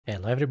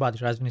Hello everybody,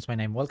 Razvin is my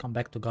name. Welcome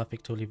back to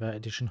Gothic 2 LHIVER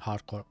Edition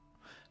Hardcore.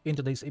 In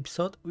today's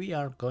episode, we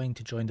are going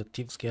to join the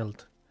Thieves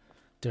Guild.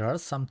 There are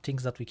some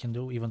things that we can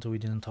do, even though we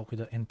didn't talk with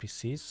the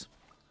NPCs.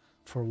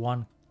 For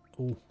one,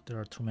 oh, there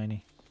are too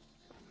many.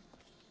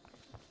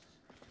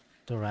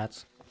 The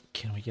rats.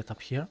 Can we get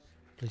up here?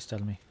 Please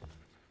tell me.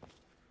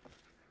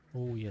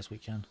 Oh, yes we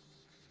can.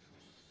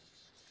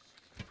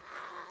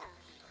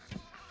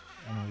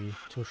 And we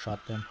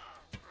two-shot them.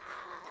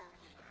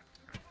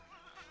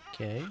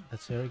 Okay,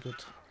 that's very good.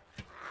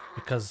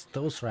 Because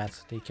those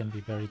rats, they can be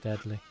very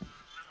deadly.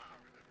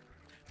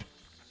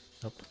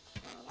 Nope,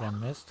 one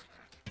missed.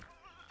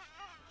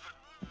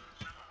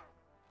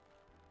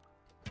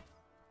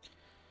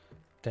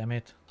 Damn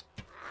it,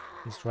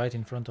 he's right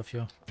in front of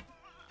you.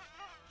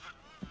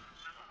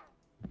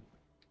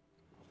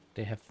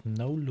 They have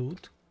no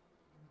loot.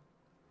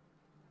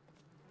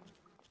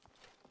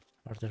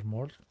 Are there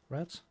more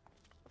rats?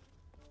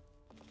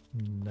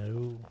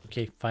 No.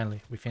 Okay,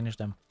 finally, we finished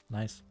them.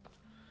 Nice.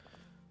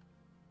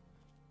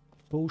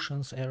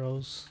 Potions,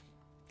 arrows,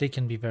 they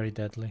can be very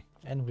deadly.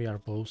 And we are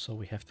bow, so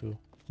we have to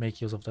make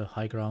use of the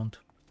high ground.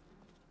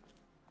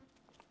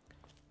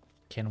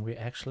 Can we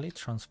actually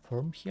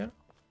transform here?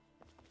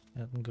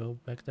 And go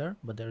back there?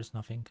 But there is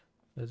nothing.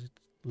 As it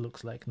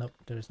looks like. Nope,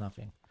 there is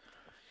nothing.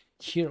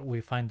 Here we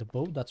find the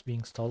bow that's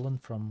being stolen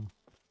from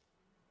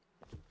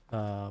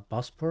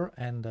Bospor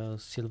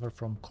and silver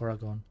from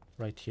Koragon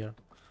right here.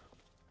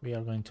 We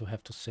are going to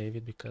have to save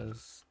it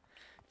because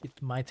it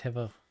might have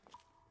a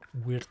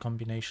weird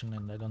combination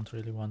and I don't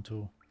really want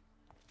to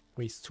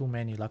waste too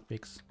many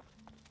lockpicks.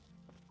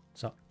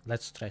 So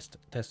let's test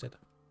it.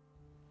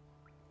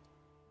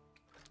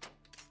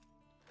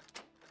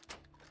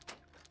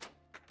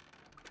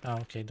 Oh,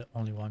 okay, the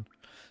only one.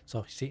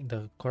 So see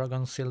the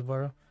Koragon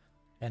silver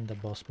and the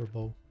Bospor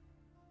bow.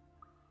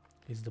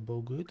 Is the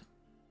bow good?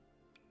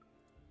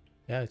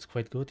 Yeah, it's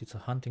quite good. It's a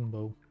hunting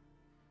bow.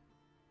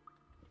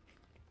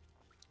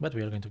 But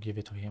we are going to give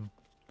it to him.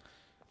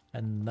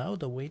 And now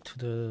the way to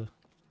the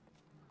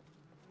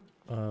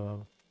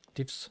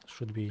tips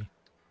should be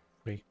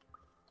free.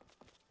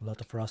 A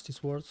lot of rusty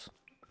swords.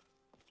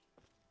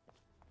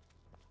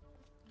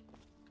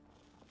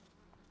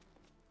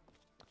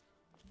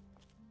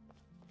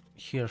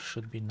 Here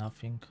should be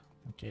nothing.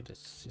 Okay,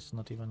 this is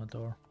not even a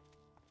door.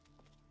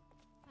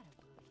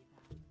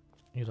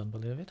 You don't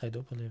believe it? I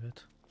do believe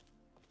it.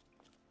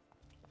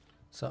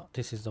 So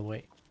this is the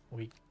way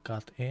we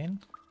got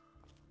in.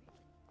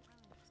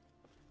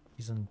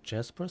 Isn't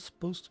Jasper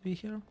supposed to be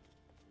here?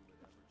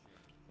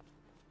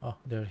 Oh,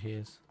 there he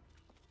is.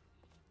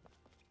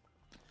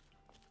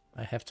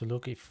 I have to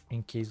look if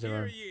in case there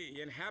are... Ye,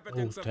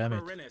 inhabitants of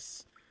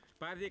Khorinis.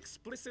 By the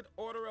explicit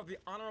order of the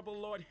Honorable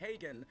Lord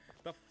Hagen,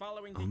 the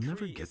following I'll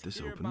never get this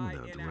open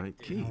without the right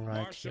key.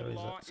 Alright, here is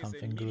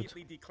something good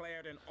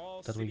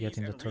that we get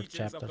in the third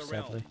chapter,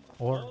 sadly.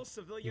 Or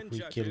if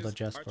we kill the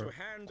Jasper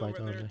quite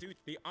early.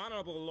 The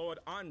Honorable Lord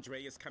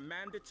Andre is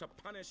commanded to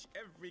punish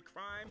every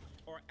crime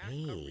or act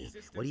of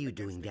resistance. What are you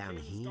doing down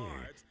here?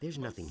 There's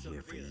nothing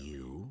here for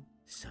you.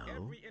 So,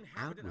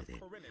 out with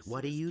it.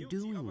 What are you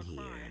doing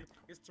here?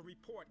 Is to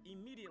report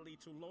immediately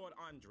to Lord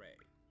Andre.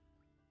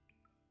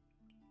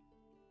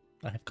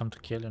 I have come to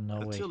kill you,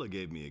 no way. Attila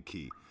gave me a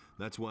key.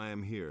 That's why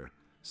I'm here.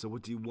 So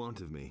what do you want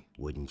of me?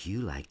 Wouldn't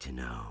you like to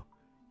know?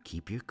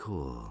 Keep your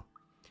cool.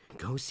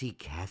 Go see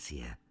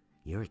Cassia.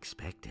 You're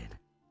expected.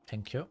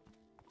 Thank you.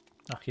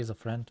 Oh, he's a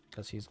friend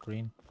because he's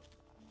green.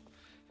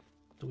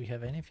 Do we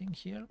have anything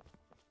here?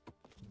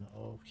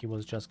 No, he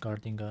was just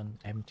guarding an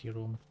empty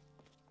room.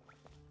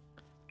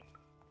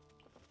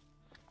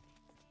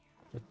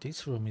 But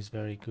this room is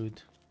very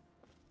good.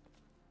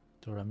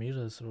 The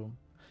Ramirez room.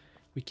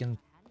 We can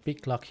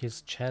picklock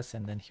his chest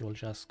and then he will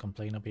just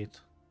complain a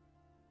bit.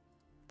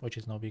 Which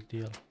is no big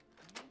deal.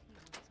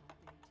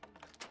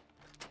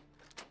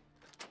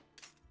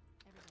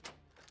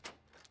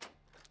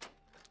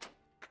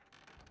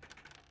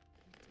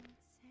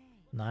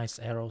 Nice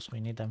arrows, we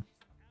need them.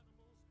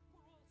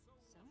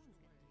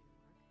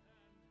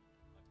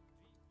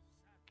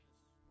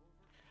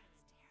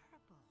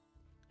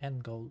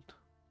 And gold.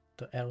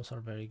 The arrows are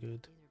very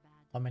good.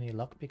 How many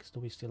lockpicks do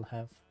we still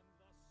have?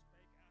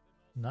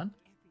 None?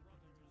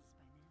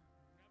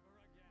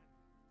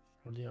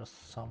 Or they are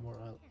somewhere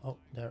else. Oh,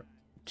 there are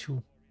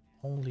two.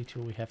 Only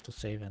two we have to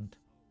save and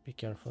be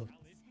careful.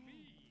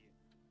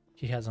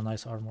 He has a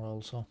nice armor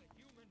also.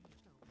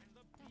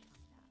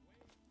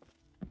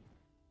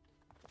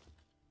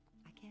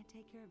 I can't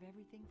take care of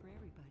everything for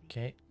everybody.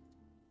 Okay.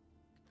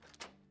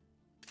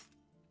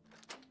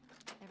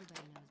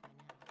 Everybody knows by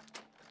now.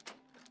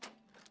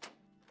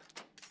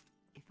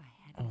 If I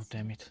hadn't Oh,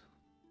 damn it.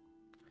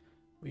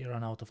 We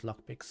run out of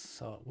lockpicks,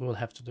 so we will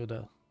have to do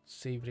the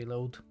save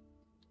reload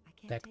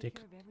tactic. Take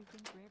care of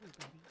everything for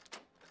everybody.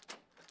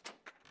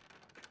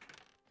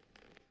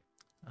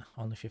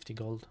 Only 50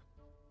 gold.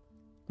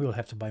 We will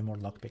have to buy more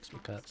lockpicks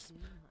because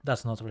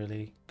that's not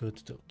really good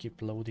to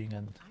keep loading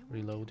and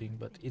reloading,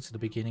 but it's the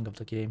beginning of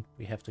the game.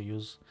 We have to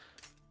use...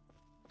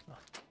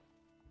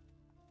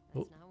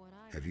 Oh.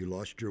 Have you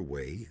lost your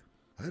way?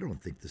 I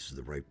don't think this is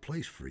the right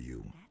place for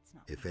you.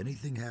 If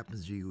anything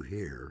happens to you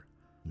here,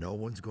 no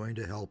one's going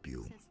to help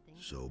you.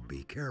 So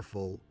be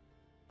careful.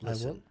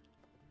 Listen,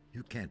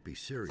 you can't be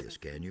serious,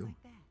 can you?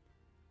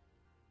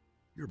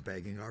 You're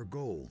begging our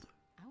gold.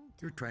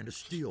 You're trying to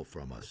steal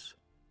from us.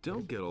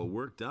 Don't get all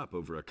worked up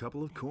over a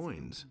couple of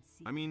coins.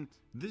 I mean,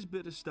 this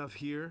bit of stuff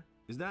here,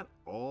 is that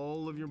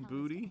all of your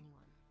booty?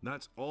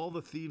 That's all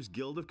the Thieves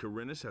Guild of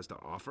Khorinis has to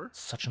offer?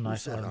 Such a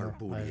nice Who said our armor.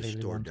 booty I is really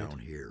stored want down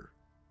it. here?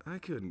 I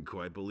couldn't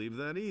quite believe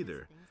that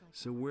either.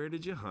 So where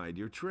did you hide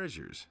your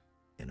treasures?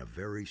 In a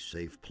very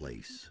safe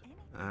place.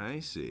 I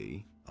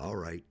see. All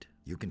right,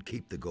 you can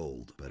keep the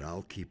gold, but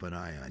I'll keep an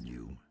eye on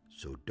you,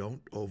 so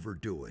don't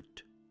overdo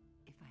it.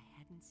 If I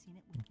hadn't seen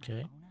it with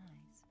Okay. my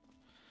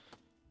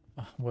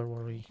own eyes. Where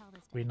were we?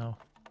 We know.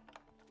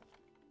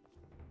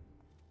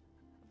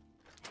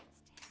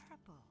 That's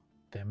terrible.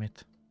 Damn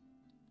it.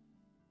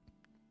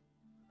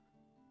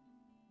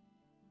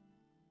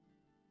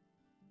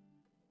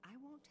 I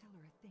won't tell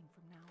her a thing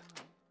from now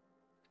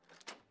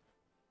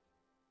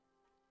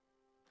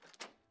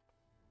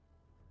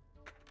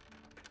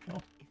on.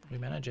 Oh, If we I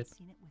manage hadn't it.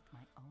 seen it with my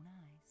own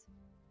eyes.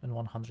 And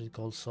 100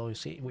 gold. So you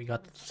see, we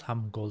got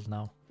some gold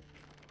now.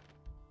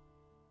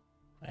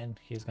 And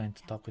he's going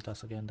to talk with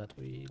us again that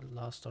we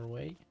lost our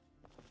way.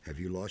 Have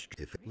you lost?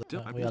 If it,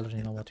 We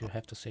already know what you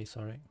have to say,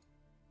 sorry.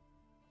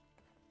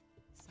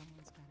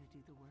 Someone's got to do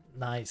the work.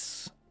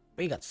 Nice.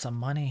 We got some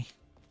money.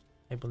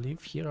 I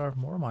believe here are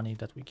more money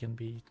that we can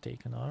be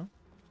taken on.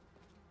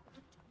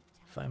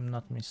 If I'm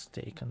not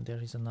mistaken,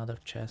 there is another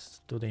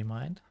chest. Do they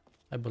mind?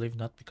 I believe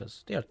not,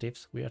 because they are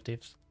thieves. We are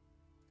thieves.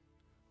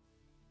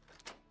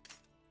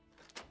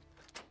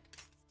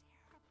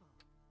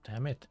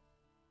 Damn it.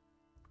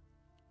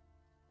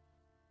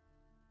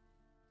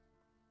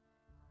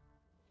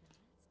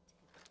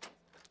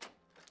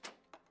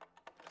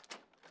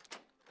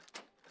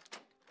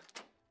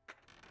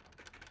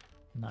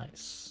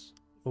 Nice.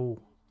 Oh,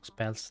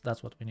 spells.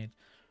 That's what we need.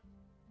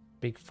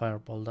 Big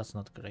fireball. That's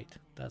not great.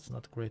 That's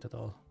not great at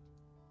all.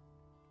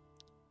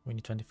 We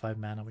need 25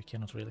 mana. We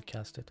cannot really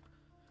cast it.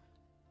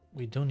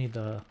 We do need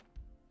a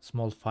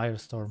small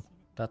firestorm.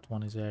 That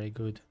one is very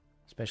good,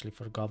 especially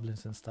for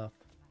goblins and stuff.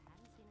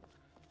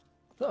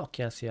 Oh,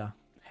 Cassia.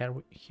 Here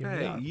we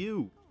Hey, are.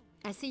 you!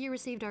 I see you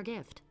received our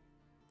gift.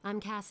 I'm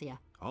Cassia.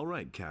 All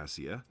right,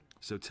 Cassia.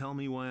 So tell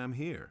me why I'm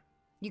here.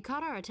 You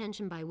caught our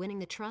attention by winning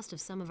the trust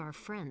of some of our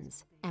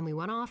friends, and we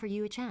want to offer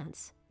you a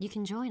chance. You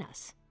can join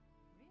us.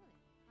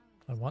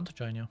 I want to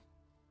join you.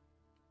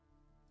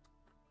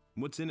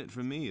 What's in it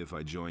for me if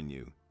I join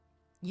you?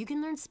 You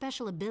can learn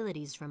special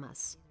abilities from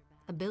us.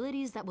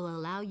 Abilities that will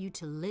allow you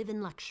to live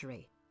in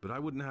luxury. But I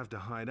wouldn't have to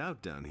hide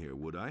out down here,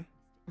 would I?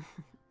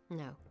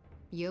 No.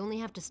 You only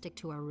have to stick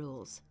to our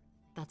rules.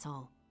 That's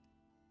all.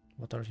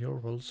 What are your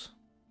rules?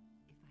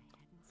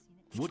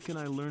 What can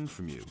I learn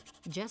from you?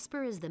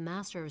 Jesper is the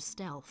master of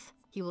stealth.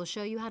 He will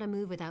show you how to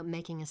move without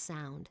making a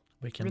sound.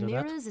 We can do that.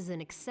 Ramirez is an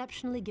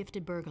exceptionally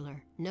gifted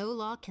burglar. No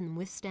lock can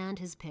withstand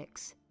his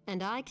picks.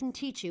 And I can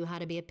teach you how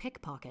to be a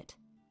pickpocket.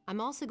 I'm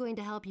also going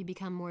to help you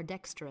become more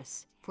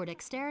dexterous, for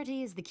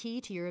dexterity is the key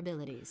to your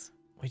abilities.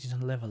 We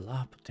didn't level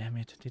up, damn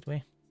it, did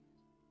we?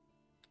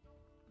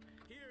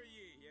 Hear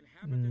ye,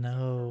 inhabitants of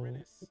No.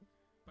 Khorinis.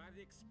 By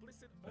the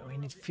explicit order We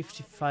need of the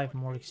 55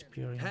 more Honorable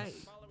experience. Hey.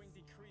 The following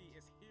decree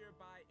is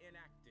hereby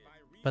enacted. By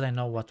But I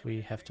know what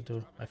we have to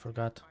do. I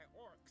forgot.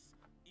 by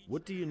orcs,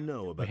 What do you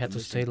know about We had the to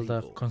missing sail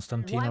the people?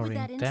 Constantino Why would ring.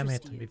 that Damn it,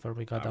 interest you? before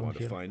we got I down want to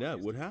here. find out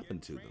what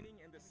happened to them.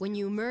 When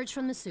you emerge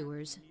from the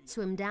sewers,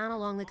 swim down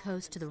along the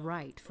coast to the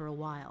right for a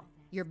while.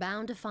 You're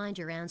bound to find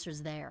your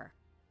answers there.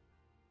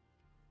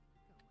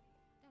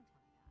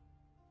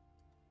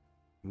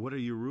 What are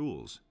your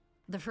rules?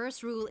 The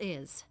first rule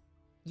is,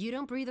 you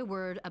don't breathe a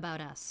word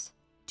about us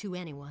to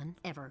anyone,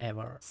 ever.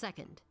 Ever.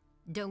 Second,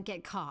 don't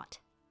get caught.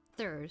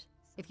 Third,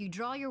 if you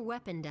draw your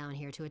weapon down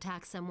here to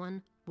attack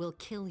someone, we'll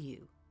kill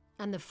you.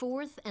 And the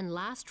fourth and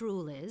last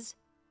rule is,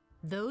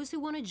 those who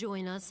want to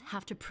join us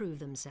have to prove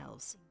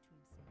themselves.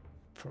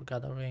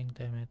 Forgot the ring,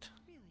 damn it.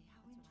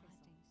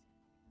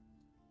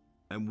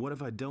 And what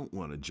if I don't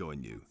want to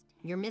join you?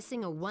 You're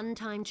missing a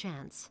one-time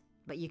chance,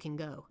 but you can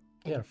go.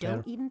 And Yeah,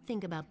 don't fair. even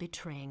think about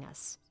betraying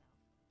us.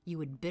 You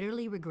would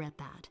bitterly regret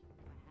that.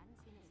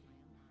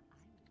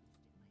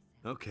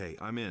 Okay,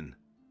 I'm in.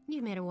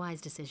 You've made a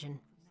wise decision.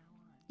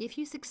 If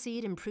you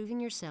succeed in proving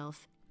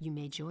yourself, you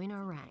may join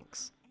our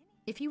ranks.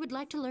 If you would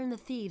like to learn the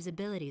thieves'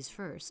 abilities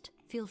first,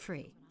 feel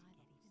free.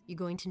 You're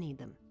going to need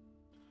them.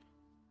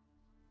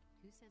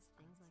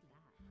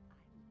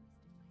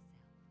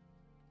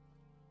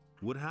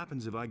 What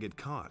happens if I get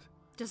caught?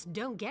 Just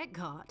don't get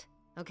caught,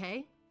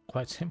 okay?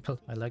 Quite simple,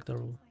 I like the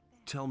rule.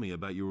 Tell me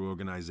about your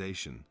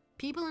organization.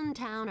 People in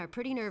town are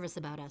pretty nervous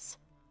about us,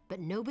 but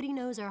nobody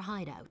knows our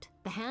hideout.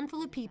 The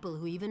handful of people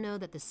who even know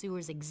that the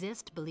sewers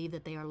exist believe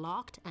that they are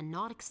locked and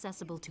not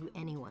accessible to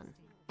anyone.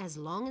 As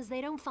long as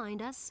they don't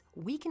find us,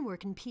 we can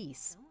work in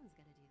peace.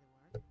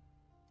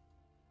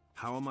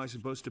 How am I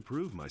supposed to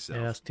prove myself?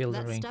 Yeah, steal the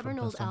That ring stubborn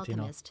from old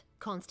Constantino. alchemist,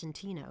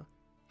 Constantino,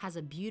 has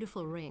a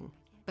beautiful ring,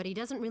 but he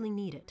doesn't really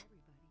need it.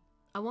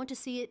 I want to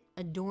see it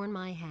adorn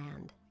my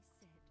hand.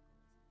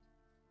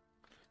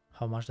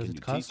 How much does Can it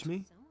you cost? teach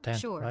me? 10,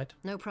 Sure, right?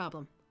 no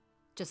problem.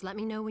 Just let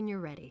me know when you're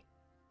ready.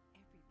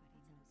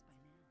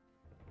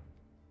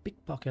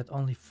 Pickpocket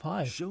only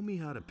 5. Show me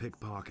how to pick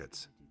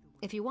pockets.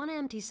 If you want to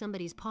empty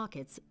somebody's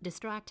pockets,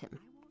 distract him.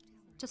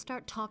 Just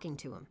start talking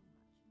to him.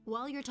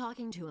 While you're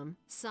talking to him,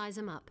 size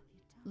him up.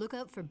 Look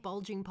out for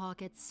bulging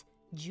pockets,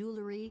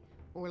 jewelry,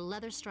 or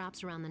leather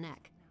straps around the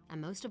neck.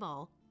 And most of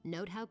all,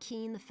 note how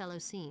keen the fellow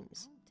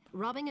seems.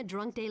 Robbing a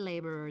drunk day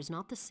laborer is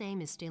not the same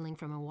as stealing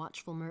from a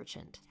watchful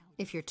merchant.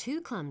 If you're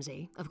too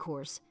clumsy, of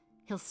course,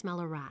 he'll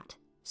smell a rat.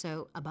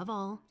 So, above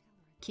all,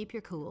 keep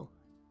your cool.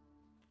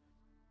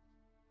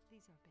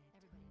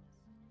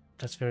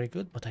 That's very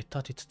good, but I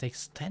thought it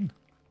takes 10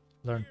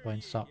 learn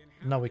points. So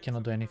now we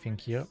cannot do anything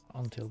here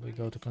until we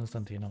go to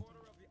Constantino.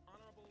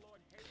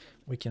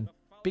 We can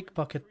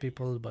pickpocket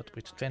people, but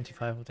with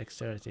 25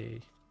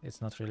 dexterity,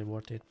 it's not really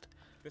worth it.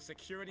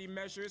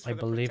 I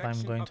believe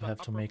I'm going to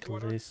have to make a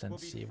list and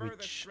see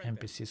which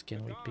NPCs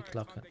can we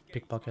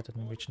pickpocket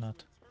and which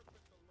not.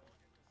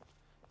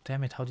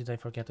 Damn it, how did I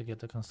forget to get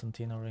the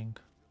Constantino ring?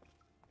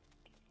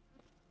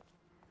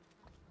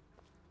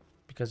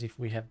 Because if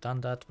we have done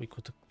that, we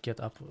could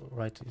get up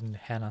right in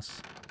Hannah's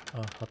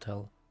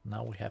hotel.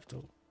 Now we have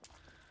to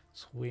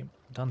swim.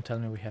 Don't tell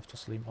me we have to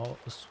swim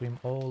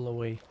all the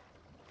way.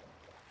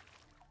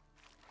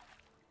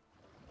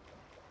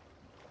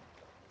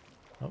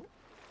 Oh,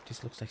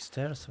 this looks like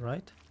stairs,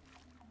 right?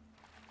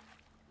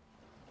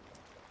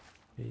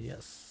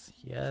 Yes,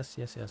 yes,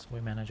 yes, yes, we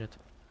manage it.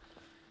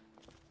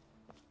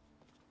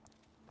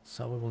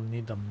 So we will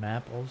need the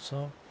map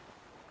also.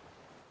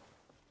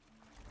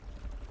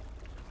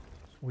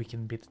 We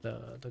can beat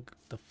the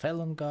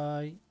felon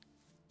guy.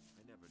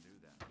 I never knew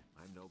that.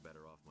 I'm no better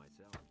off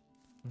myself.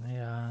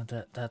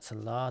 Yeah, that's a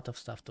lot of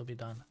stuff to be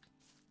done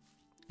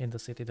in the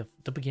city.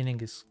 The beginning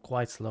is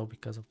quite slow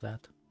because of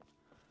that.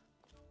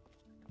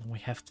 We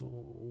have to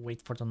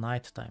wait for the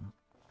night time,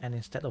 and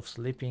instead of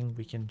sleeping,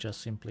 we can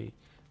just simply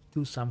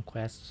do some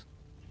quests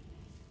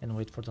and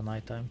wait for the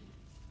night time.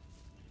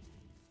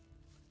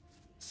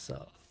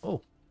 So,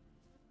 oh.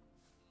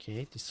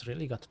 Okay, this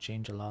really got to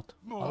change a lot.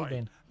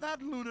 Boy,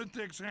 that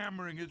lunatic's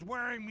hammering is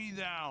wearing me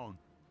down.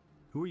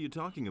 Who are you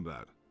talking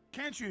about?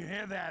 Can't you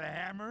hear that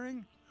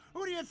hammering?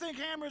 Who do you think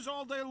hammers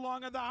all day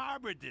long in the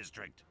Harbor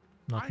District?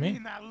 Not I me.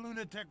 mean that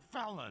lunatic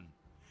felon.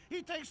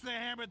 He takes the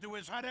hammer to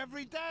his hut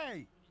every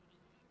day.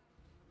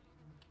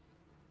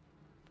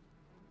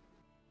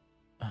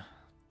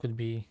 Could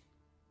be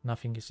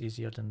nothing is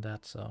easier than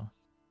that, so...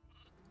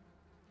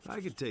 I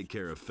could take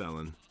care of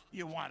felon.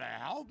 You want to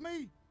help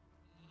me?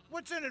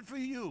 What's in it for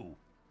you?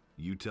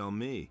 You tell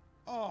me.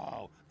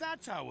 Oh,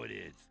 that's how it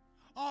is.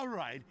 All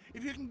right,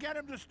 if you can get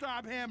him to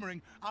stop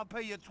hammering, I'll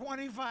pay you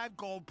 25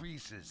 gold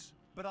pieces.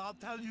 But I'll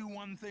tell you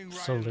one thing right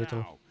So little.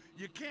 now.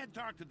 You can't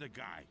talk to the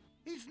guy.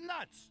 He's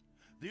nuts.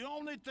 The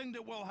only thing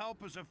that will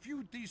help is a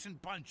few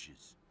decent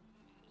punches.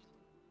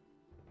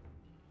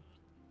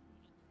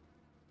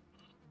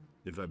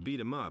 If I beat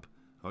him up,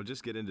 I'll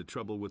just get into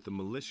trouble with the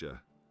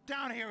militia.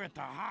 Down here at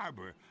the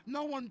harbor,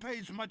 no one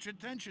pays much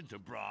attention to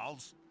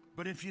brawls.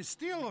 But if you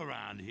steal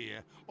around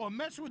here, or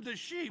mess with the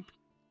sheep,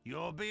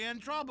 you'll be in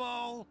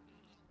trouble.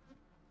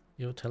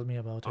 You tell me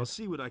about I'll it.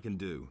 see what I can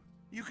do.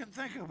 You can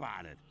think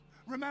about it.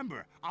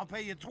 Remember, I'll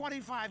pay you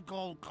 25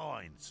 gold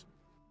coins.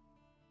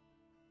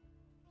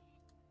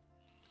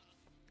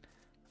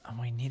 And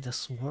we need a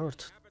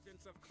sword.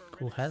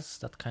 Who has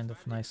that kind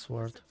of nice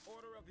sword?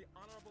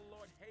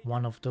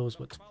 One of those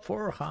with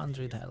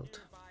 400 health.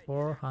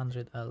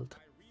 400 health.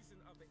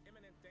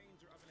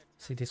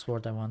 See, this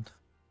sword I want.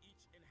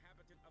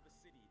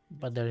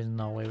 But there is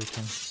no way we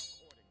can.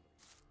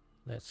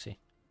 Let's see.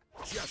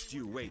 Just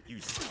you wait, you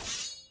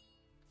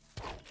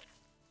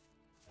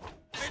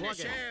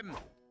Finish him!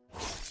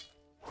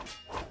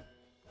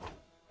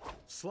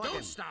 slug Don't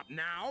him. stop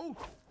now!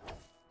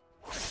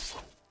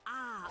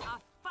 Ah, a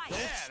fight. Don't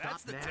Yeah, stop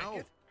that's the now.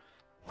 ticket.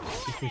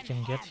 If we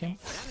can get him.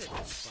 That hit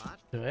the spot.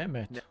 Damn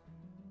it.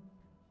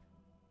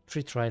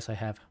 3 tries I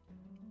have.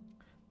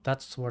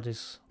 That sword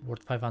is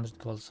worth 500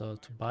 gold, so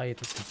to buy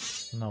it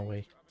is no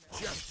way.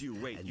 Just you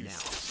wait, And you now.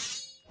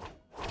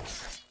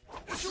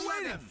 What you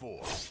waiting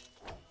for?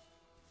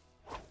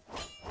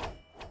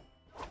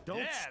 Don't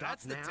Yeah, stop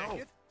that's the now.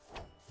 ticket.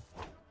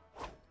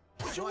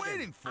 What you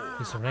waiting for?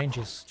 His range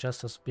is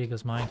just as big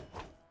as mine.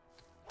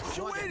 What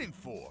you waiting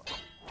for?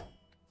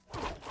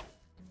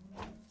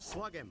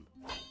 Slug him.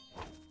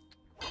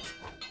 That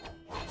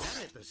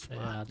hit the spot.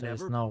 Yeah, there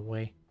is Never. no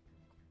way.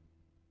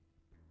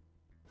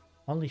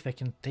 Only if I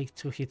can take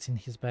 2 hits in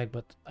his back,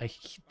 but I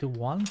do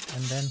one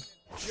and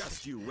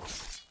Just you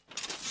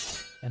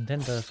wait. then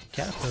the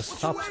character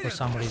stops for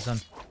some reason.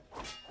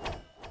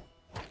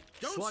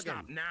 Don't Slug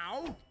stop him.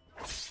 now!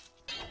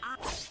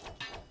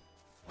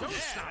 Don't Yeah,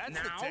 stop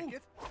that's now! the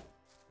ticket.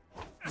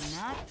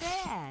 Not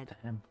bad.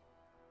 Damn.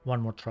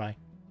 One more try.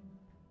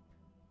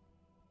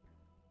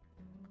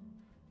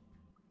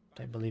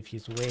 I believe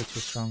he's way too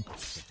strong.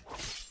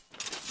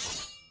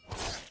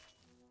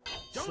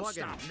 Don't Slug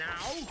him. stop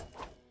now!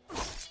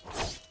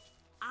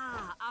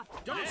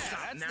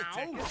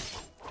 now.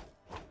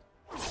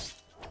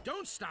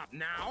 Don't stop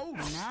now.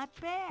 Not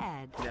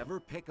bad. Never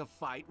pick a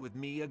fight with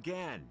me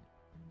again.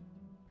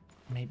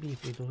 Maybe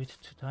if we do it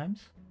 2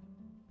 times?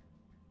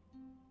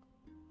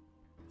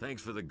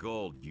 Thanks for the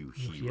gold, you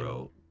You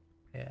hero.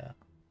 Yeah.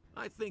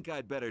 I think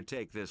I'd better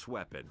take this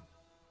weapon.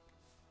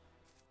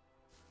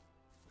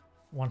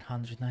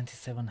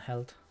 197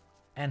 health.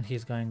 And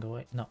he's going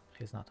away. No,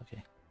 he's not.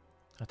 Okay.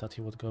 I thought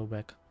he would go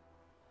back.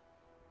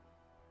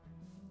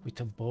 With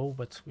a bow,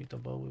 but with a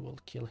bow we will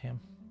kill him.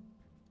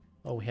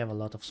 Oh, we have a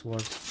lot of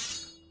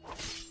swords.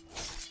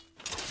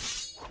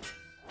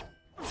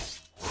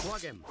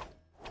 Slug him.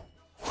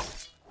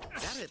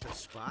 That hit the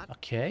spot.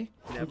 Okay,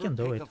 Never we can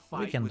do pick it. a fight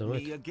We can with do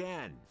me it.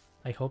 again.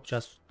 I hope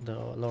just the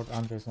Lord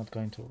Andre is not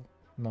going to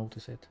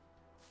notice it.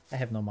 I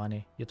have no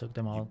money. You took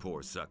them You all.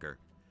 poor sucker.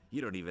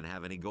 You don't even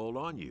have any gold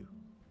on you.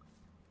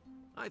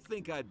 I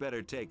think I'd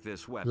better take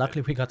this weapon.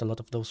 Luckily we got a lot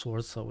of those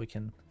swords, so we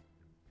can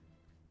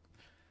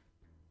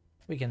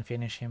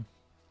finish him.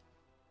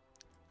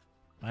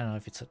 I don't know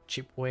if it's a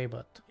cheap way,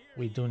 but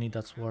we do need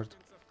that sword.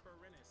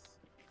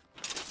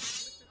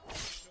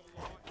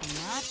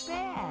 Not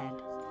bad.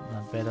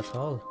 Not bad at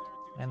all.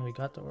 And we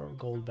got our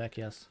gold back,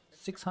 yes.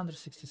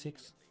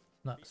 666.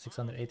 No,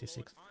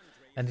 686.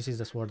 And this is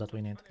the sword that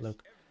we need.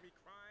 Look.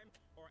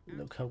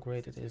 Look how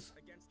great it is.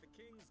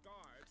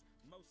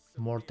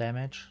 More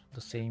damage,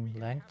 the same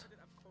length,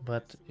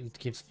 but it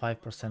gives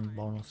 5%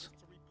 bonus.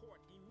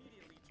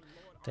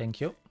 Thank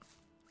you.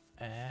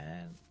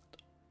 And...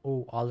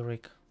 oh,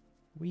 Ulrich.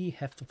 We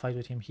have to fight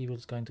with him. He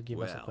was going to give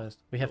us a quest.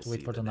 We have to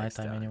wait for the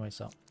nighttime anyway,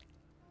 so...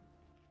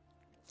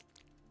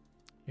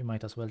 we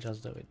might as well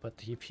just do it.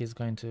 But if he's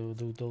going to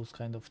do those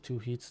kind of 2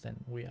 hits,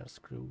 then we are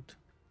screwed.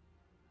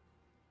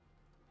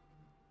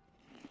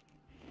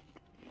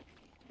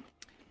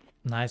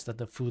 Nice that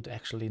the food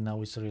actually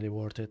now is really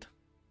worth it.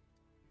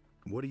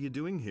 What are you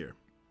doing here?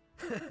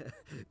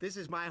 This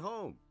is my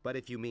home. But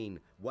if you mean,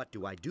 what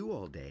do I do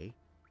all day?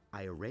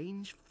 I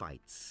arrange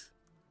fights.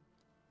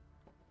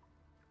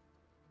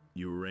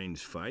 You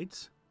arrange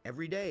fights?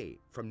 Every day,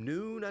 from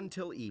noon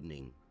until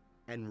evening.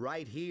 And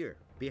right here,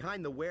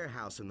 behind the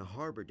warehouse in the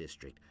harbor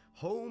district.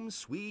 Home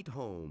sweet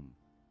home.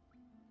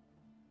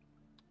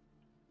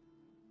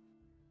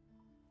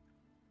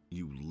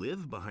 You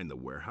live behind the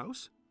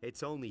warehouse?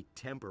 It's only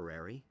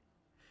temporary.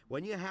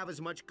 When you have as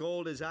much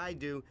gold as I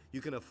do, you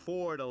can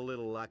afford a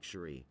little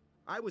luxury.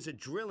 I was a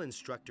drill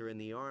instructor in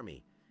the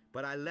army,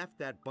 but I left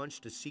that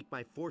bunch to seek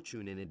my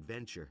fortune in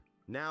adventure.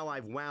 Now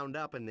I've wound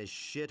up in this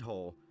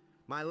shithole.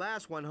 My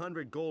last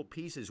 100 gold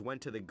pieces went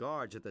to the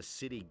guards at the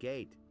city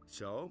gate.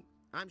 So,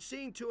 I'm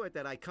seeing to it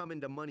that I come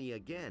into money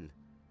again.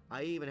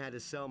 I even had to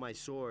sell my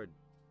sword.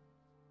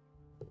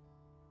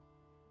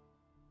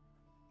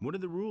 What are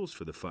the rules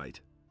for the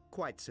fight?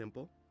 Quite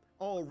simple.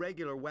 All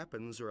regular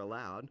weapons are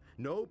allowed,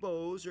 no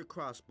bows or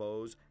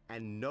crossbows,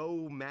 and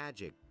no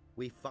magic.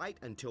 We fight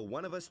until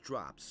one of us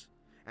drops.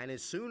 And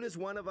as soon as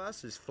one of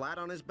us is flat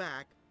on his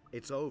back,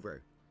 it's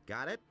over.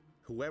 Got it?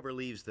 Whoever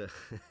leaves the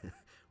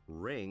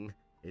ring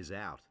is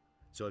out.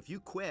 So if you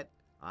quit,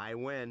 I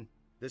win.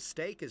 The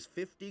stake is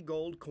 50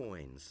 gold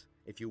coins.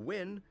 If you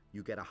win,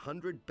 you get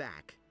 100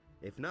 back.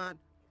 If not,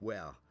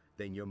 well,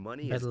 then your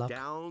money is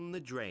down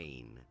the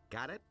drain.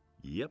 Got it?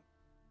 Yep.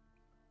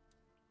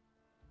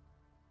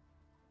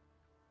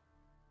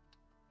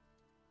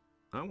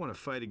 I want to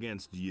fight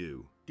against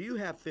you. Do you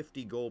have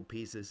 50 gold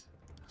pieces?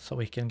 So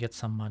we can get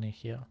some money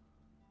here.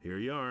 Here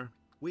you are.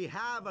 We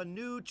have a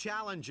new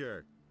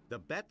challenger. The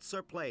bets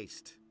are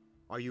placed.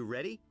 Are you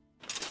ready?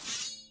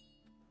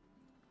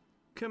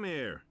 Come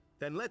here.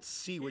 Then let's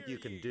see what you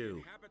can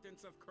do.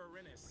 Inhabitants of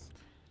Khorinis,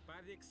 by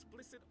the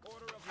explicit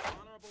order of the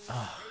honorable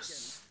Lord Hagen,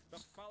 the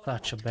following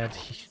Such a bad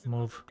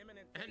move.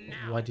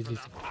 Why did it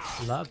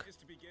lag? is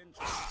to begin.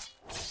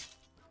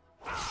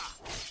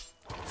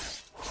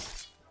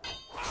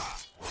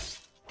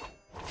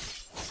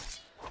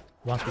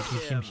 Once we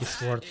give him his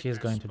sword, he is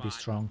going to be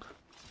strong.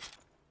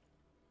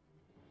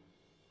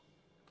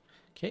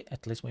 Okay,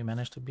 at least we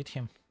managed to beat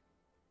him.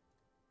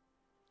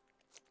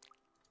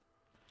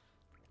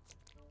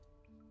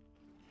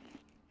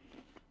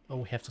 Oh,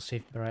 we have to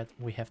save bread.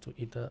 We have to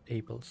eat the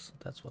apples.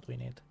 That's what we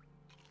need.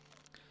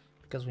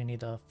 Because we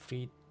need a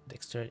free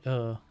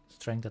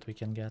strength that we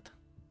can get.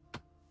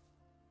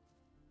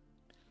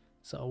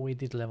 So we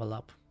did level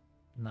up.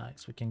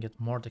 Nice, we can get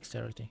more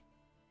dexterity.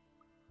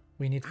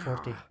 We need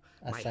 40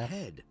 my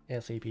head.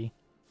 ASAP.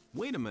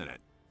 Wait a minute.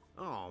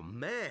 Oh,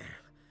 man.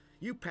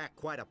 You packed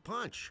quite a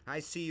punch. I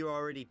see you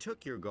already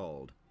took your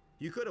gold.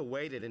 You could have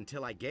waited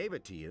until I gave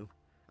it to you.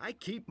 I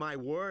keep my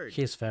word.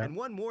 He's fair. And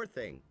one more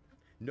thing.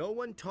 No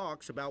one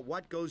talks about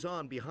what goes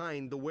on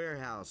behind the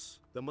warehouse.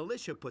 The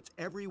militia puts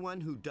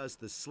everyone who does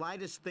the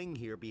slightest thing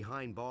here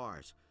behind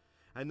bars.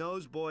 And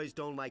those boys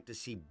don't like to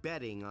see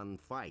betting on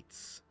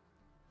fights.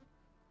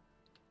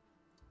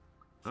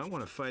 I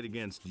want to fight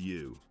against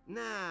you.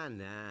 Nah.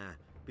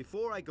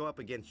 Before I go up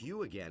against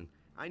you again,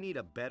 I need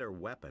a better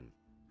weapon.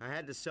 I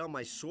had to sell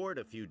my sword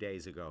a few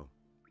days ago.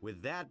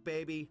 With that,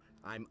 baby,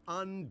 I'm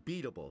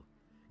unbeatable.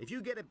 If you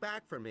get it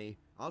back from me,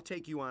 I'll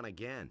take you on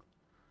again.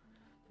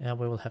 Yeah,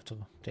 we will have to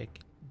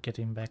get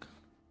him back.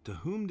 To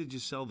whom did you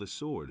sell the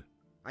sword?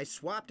 I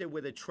swapped it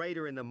with a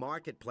trader in the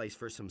marketplace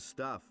for some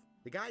stuff.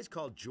 The guy's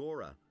called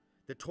Jorah.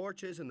 The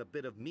torches and the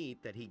bit of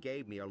meat that he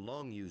gave me are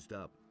long used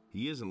up.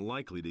 He isn't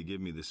likely to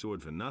give me the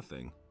sword for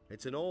nothing.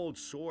 It's an old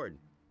sword.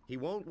 He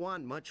won't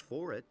want much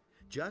for it.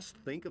 Just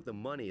think of the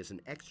money as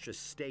an extra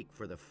stake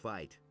for the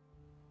fight.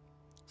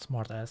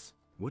 Smart ass.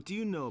 What do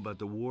you know about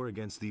the war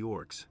against the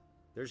orcs?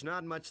 There's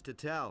not much to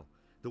tell.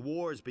 The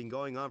war has been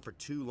going on for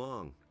too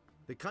long.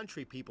 The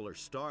country people are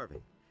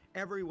starving.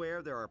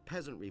 Everywhere there are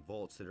peasant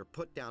revolts that are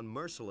put down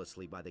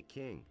mercilessly by the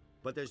king.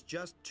 But there's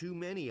just too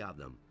many of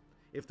them.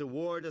 If the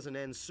war doesn't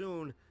end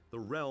soon, the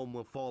realm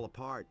will fall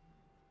apart.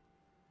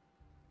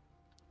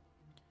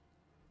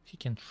 He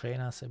can train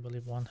us, I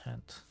believe, one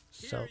hand.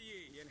 So,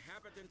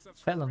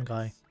 Felon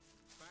guy.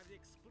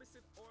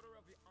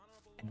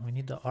 And we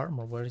need the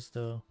armor. Where is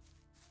the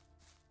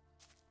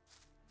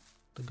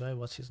guy?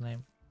 What's his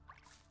name?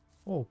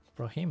 Oh,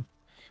 Brahim.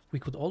 We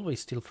could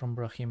always steal from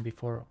Brahim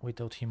before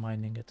without him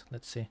minding it.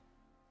 Let's see.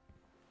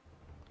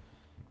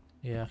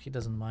 Yeah, he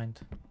doesn't mind.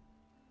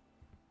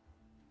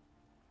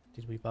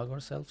 Did we bug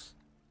ourselves?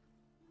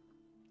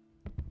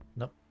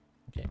 Nope.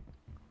 Okay.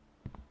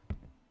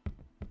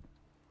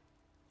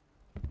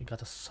 We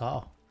got a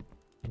saw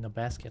in a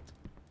basket.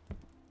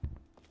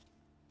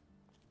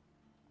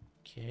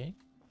 Okay.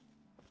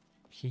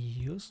 He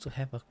used to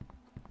have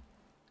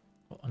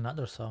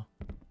another saw.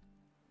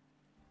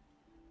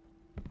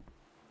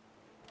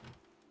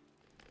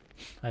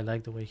 I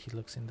like the way he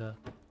looks in the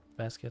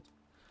basket.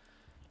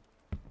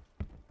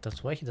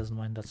 That's why he doesn't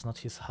mind. That's not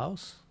his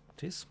house.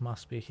 This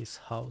must be his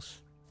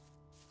house.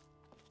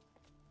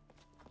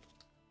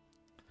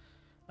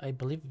 I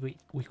believe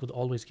we could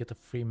always get a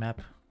free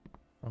map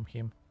from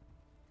him.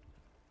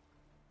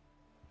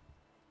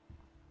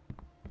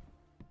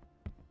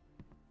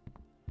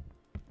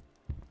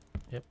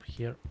 Yep,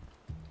 here.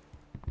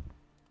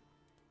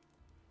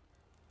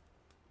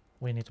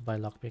 We need to buy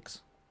lockpicks.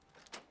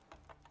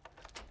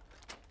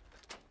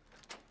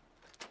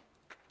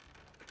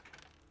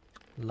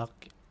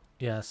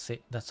 Yeah, see,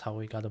 that's how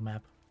we got a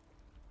map.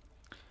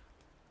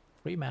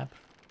 Free map.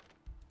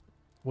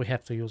 We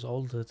have to use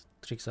all the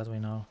tricks that we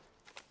know.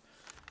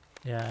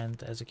 Yeah,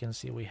 and as you can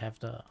see, we have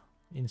the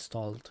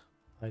installed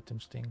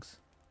items things.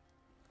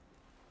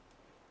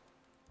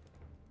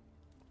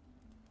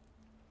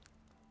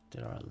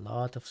 There are a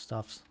lot of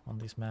stuffs on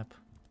this map.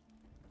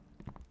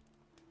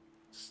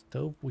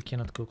 Stove we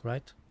cannot cook,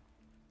 right?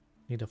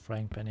 Need a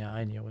frying pan. Yeah,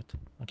 I knew it.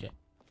 Okay.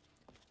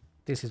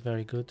 This is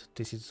very good.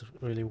 This is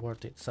really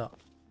worth it. So,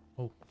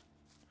 oh.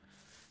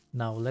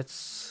 Now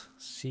let's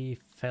see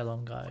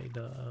Felon guy,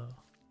 the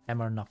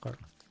hammer knocker.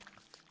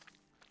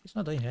 He's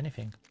not doing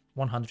anything.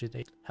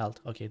 108 health.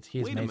 Okay, he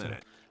is made to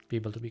be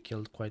able to be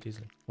killed quite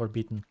easily or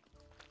beaten.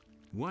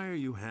 Why are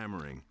you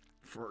hammering?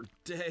 For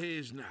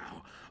days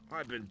now,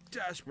 I've been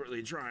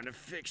desperately trying to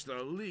fix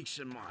the leaks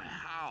in my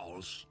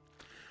house.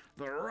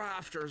 The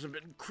rafters have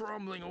been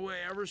crumbling away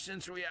ever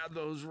since we had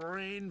those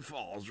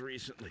rainfalls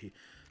recently.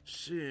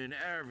 Soon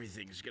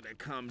everything's gonna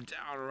come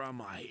down around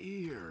my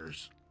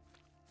ears.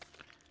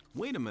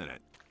 Wait a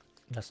minute.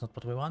 That's not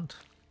what we want.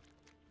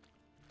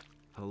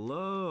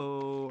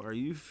 Hello? Are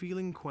you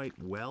feeling quite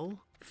well?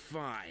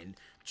 Fine.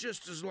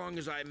 Just as long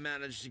as I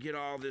manage to get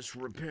all this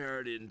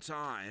repaired in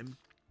time.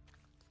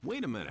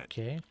 Wait a minute.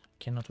 Okay.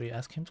 Cannot we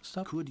ask him to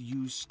stop? Could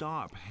you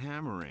stop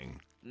hammering?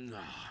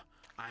 No.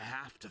 I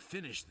have to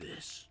finish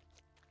this.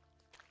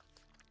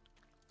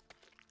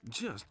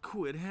 Just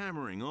quit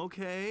hammering,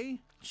 okay?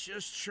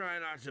 Just try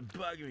not to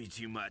bug me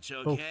too much,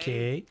 okay?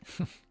 Okay.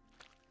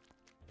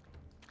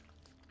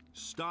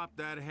 Stop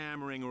that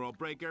hammering or I'll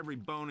break every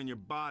bone in your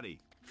body.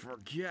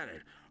 Forget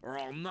it, or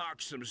I'll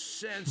knock some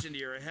sense into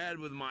your head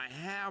with my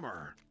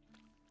hammer.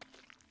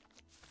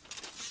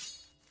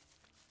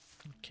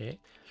 Okay.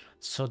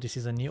 So this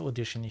is a new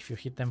addition. If you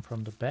hit them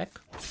from the back,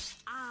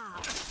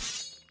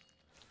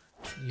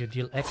 you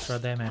deal extra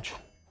damage.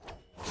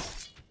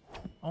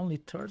 Only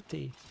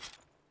 30.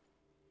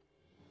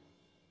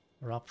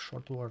 Rap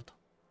short word.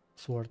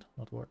 Sword,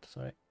 not word,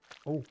 sorry.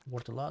 Oh,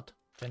 worth a lot.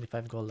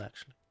 25 gold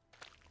actually.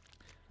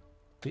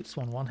 This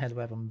one-hand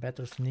weapon,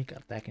 better sneak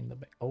attack in the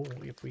back. Oh,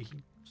 if we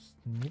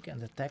sneak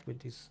and attack with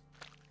this,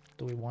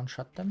 do we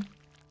one-shot them?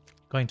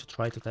 Going to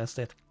try to test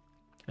it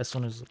as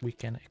soon as we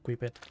can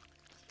equip it.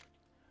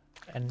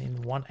 And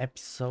in one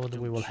episode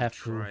we will have to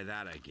try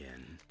that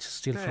again.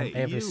 Steal from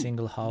every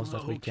single house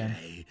that we can.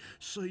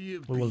 So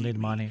you we will need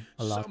money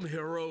a lot. Some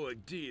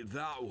heroic deed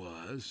that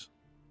was.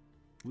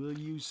 Will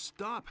you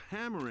stop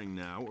hammering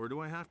now, or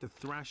do I have to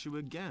thrash you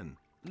again?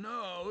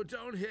 No,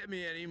 don't hit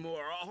me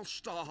anymore. I'll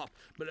stop.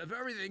 But if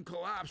everything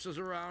collapses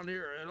around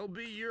here, it'll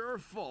be your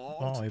fault.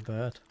 Oh, I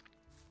bet.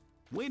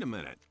 Wait a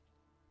minute.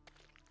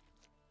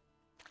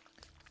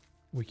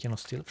 We cannot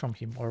steal from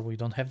him, or we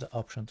don't have the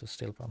option to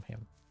steal from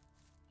him.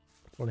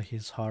 Or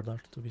he's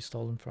harder to be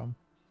stolen from.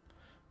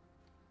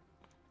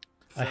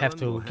 I have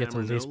to get a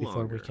list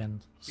before we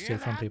can steal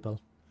from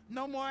people.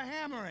 No more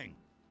hammering.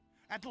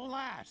 At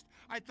last!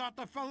 I thought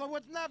the fellow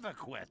would never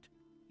quit.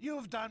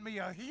 You've done me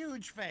a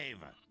huge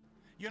favor.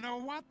 You know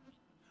what?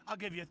 I'll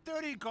give you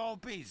 30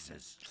 gold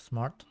pieces.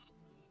 Smart.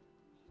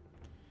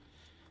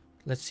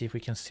 Let's see if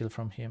we can steal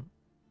from him.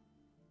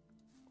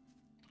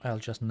 I'll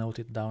just note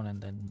it down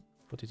and then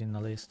put it in a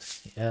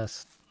list.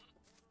 Yes.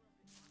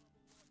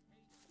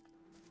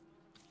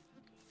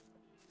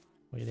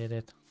 We did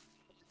it.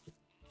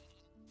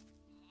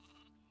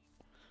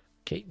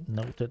 Okay,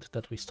 noted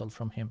that we stole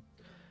from him.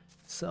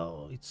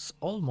 So it's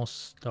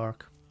almost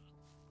dark.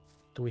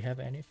 Do we have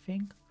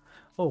anything?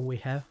 Oh, we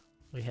have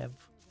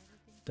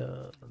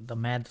the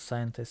mad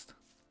scientist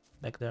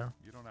back there.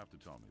 You don't have to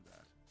tell me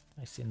that.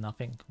 I see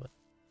nothing, but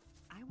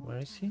where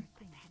is he?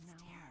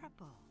 That's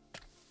terrible.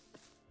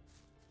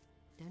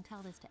 Don't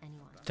tell this to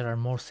anyone. There are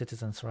more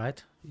citizens,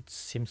 right? It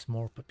seems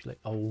more popular.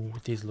 Oh,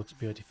 this looks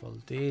beautiful.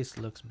 This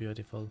looks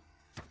beautiful.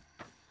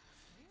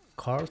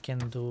 Carl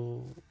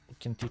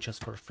can teach us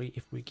for free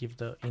if we give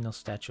the Ino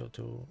statue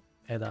to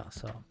Edda.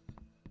 So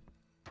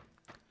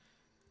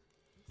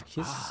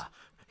his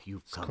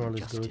you've scroll come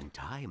is just good. in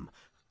time.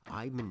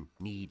 I'm in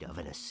need of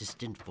an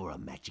assistant for a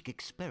magic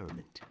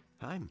experiment.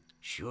 I'm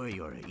sure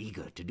you're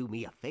eager to do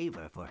me a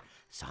favor for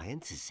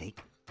science's sake.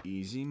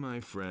 Easy,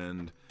 my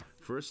friend.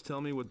 First tell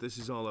me what this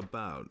is all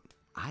about.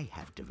 I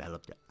have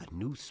developed a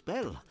new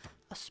spell,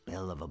 a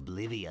spell of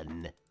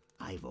oblivion.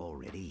 I've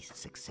already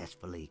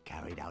successfully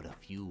carried out a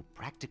few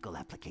practical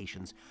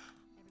applications,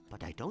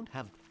 but I don't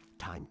have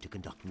time to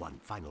conduct one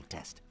final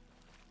test.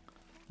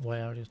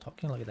 Why are you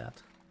talking like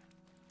that?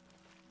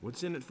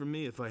 What's in it for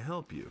me if I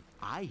help you?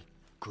 I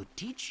could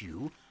teach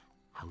you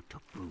how to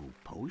brew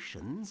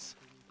potions.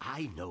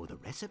 I know the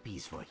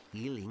recipes for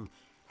healing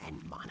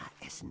and mana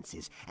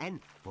essences, and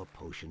for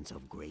potions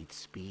of great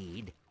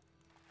speed.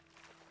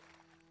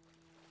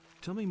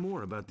 Tell me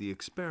more about the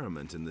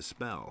experiment and the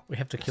spell. We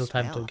have to kill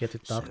time to get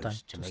it dark time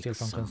to steal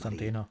from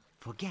Constantino.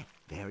 Forget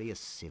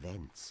various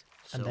events.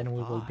 And then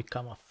we will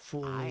become a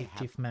full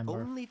thief member. I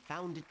have only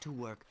found it to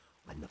work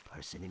when the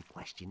person in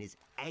question is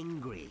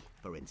angry,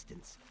 for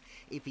instance.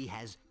 If he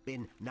has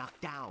been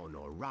knocked down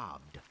or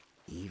robbed,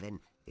 even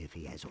if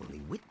he has only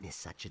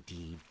witnessed such a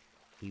deed,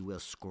 he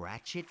will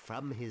scratch it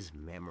from his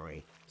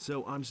memory.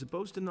 So I'm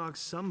supposed to knock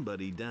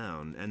somebody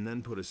down and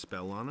then put a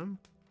spell on him?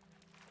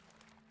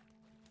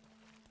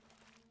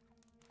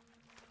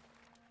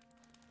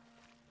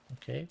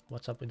 Okay,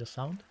 what's up with the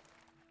sound?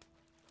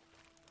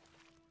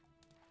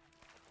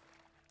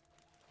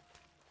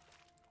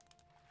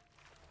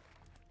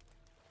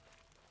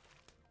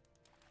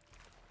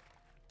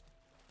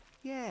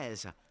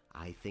 Yes,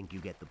 I think you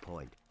get the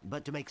point.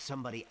 But to make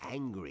somebody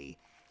angry,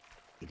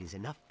 it is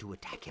enough to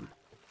attack him.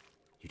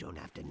 You don't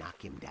have to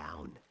knock him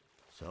down.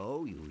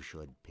 So you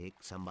should pick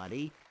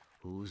somebody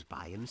who's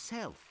by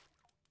himself.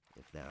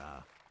 If there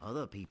are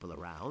other people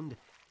around,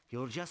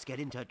 you'll just get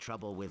into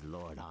trouble with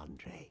Lord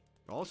Andre.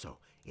 Also,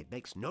 it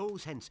makes no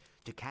sense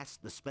to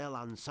cast the spell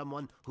on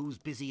someone who's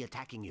busy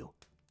attacking you.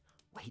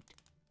 Wait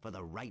for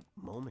the right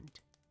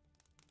moment.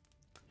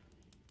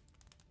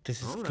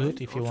 This is All good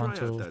right, if you I'll want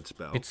try out to that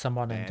spell. beat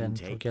someone and then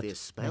take forget, this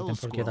spell and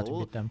forget how to scroll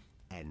beat them.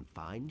 and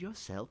find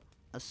yourself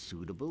a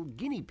suitable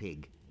guinea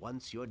pig.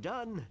 Once you're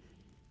done,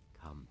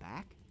 come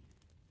back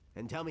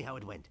and tell me how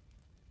it went.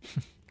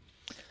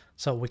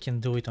 So we can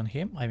do it on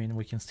him. I mean,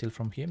 we can steal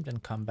from him, then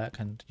come back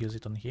and use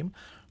it on him.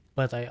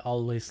 But I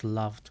always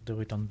love to do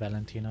it on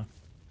Valentina.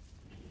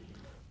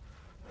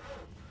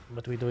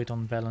 But we do it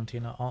on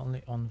Valentina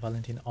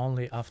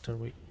only after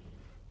we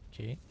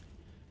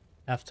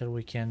after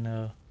we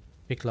can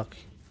picklock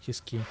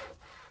his key.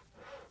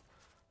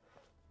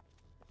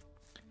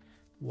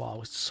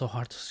 Wow, it's so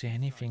hard to see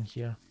anything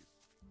here.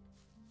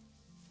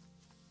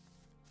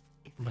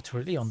 But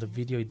really on the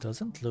video it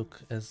doesn't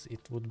look as it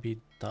would be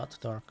that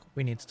dark.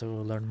 We need to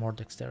learn more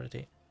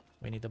dexterity.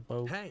 We need a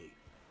bow. Hey!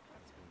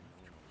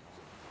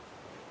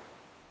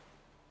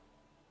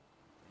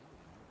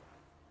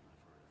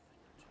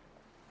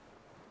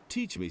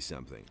 Teach me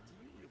something.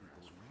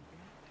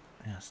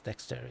 Yes,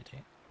 dexterity.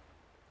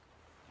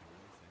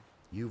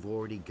 You've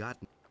already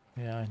gotten...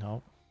 Yeah, I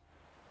know.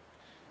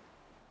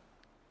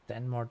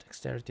 10 more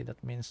dexterity,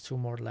 that means 2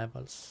 more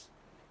levels.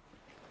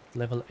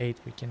 Level 8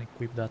 we can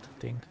equip that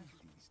thing.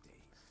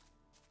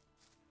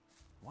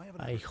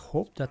 I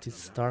hope that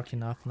it's dark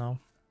enough now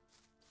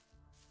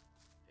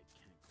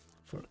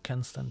for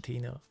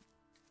Constantino.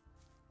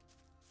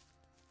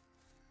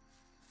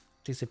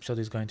 This episode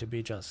is going to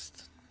be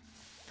just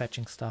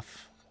fetching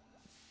stuff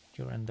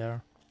here and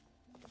there.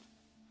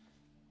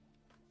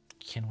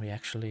 Can we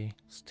actually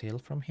steal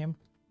from him?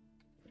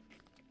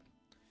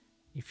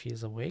 If he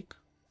is awake?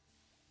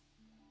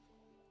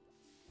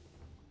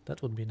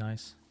 That would be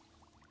nice.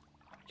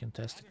 We can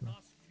test it now.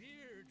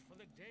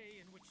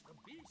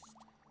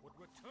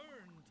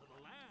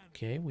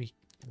 Okay, we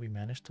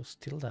managed to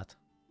steal that.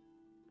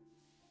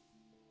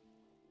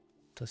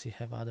 Does he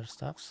have other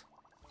stuffs?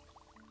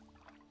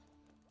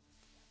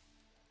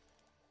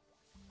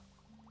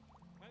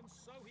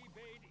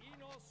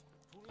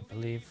 I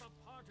believe.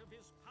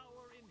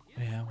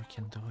 Yeah, we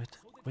can do it.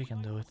 We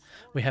can do it.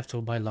 We have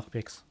to buy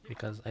lockpicks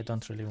because I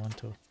don't really want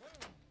to.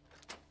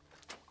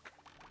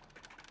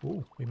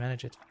 Ooh, we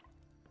managed it.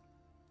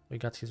 We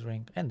got his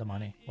ring and the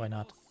money. Why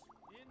not?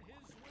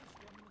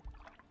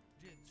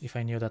 If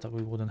I knew that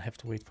we wouldn't have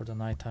to wait for the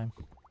night time.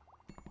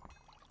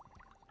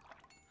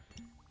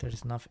 There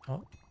is nothing.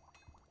 Oh.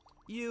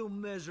 You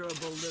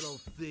miserable little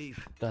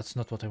thief. That's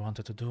not what I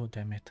wanted to do,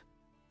 damn it.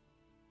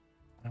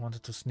 I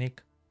wanted to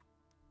sneak.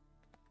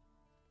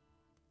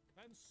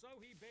 And so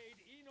he bade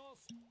Enos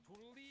to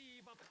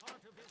leave a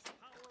part of his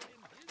power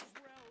in his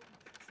realm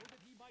so that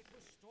he might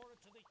restore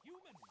it to the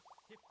human.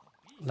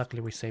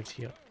 Luckily we saved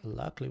here.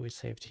 Luckily we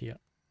saved here.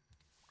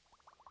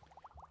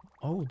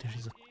 Oh, there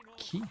is a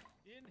key.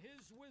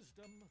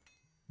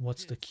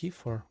 What's the key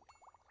for?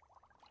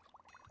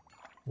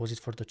 Was it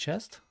for the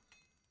chest?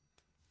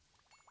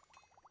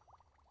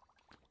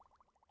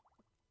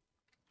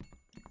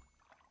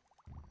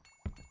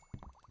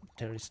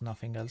 There is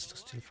nothing else to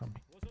steal from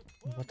me.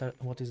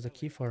 What is the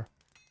key for?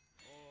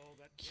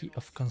 Key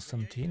of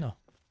Constantino.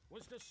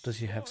 Does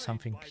he have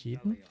something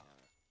hidden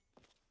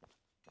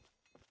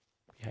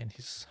behind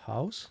his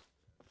house?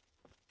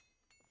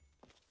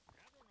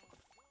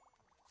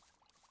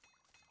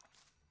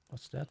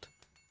 What's that?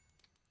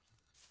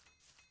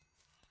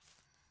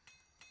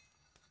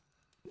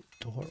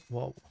 Door.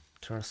 Whoa,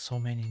 there are so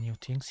many new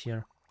things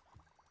here.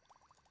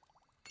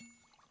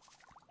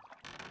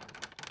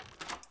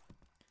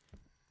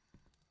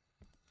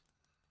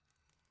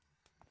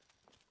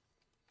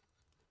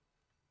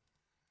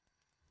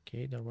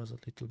 Okay, there was a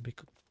little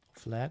bit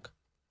of lag.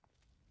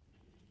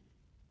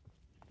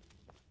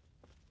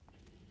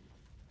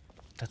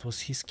 That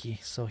was his key,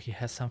 so he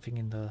has something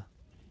in the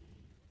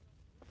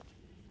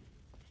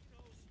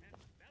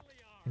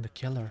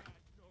killer.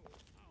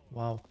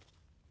 Wow.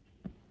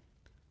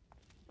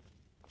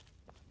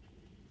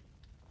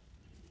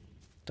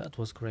 That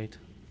was great.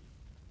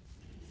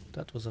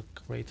 That was a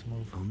great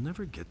move. I'll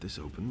never get this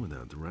open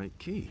without the right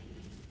key.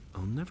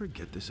 I'll never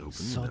get this open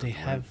So without they the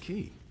have right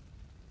key.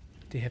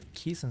 They have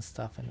keys and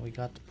stuff, and we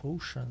got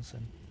potions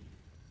and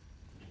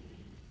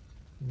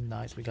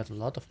nice. We got a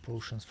lot of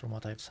potions from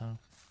what I've seen.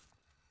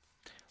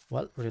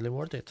 Well, really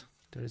worth it.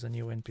 There is a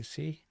new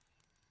NPC.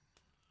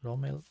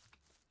 Romel.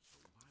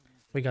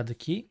 We got the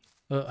key.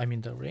 I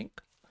mean the ring.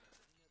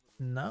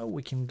 Now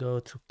we can go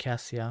to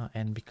Cassia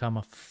and become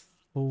a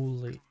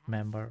fully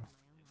member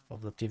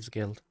of the Thieves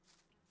Guild.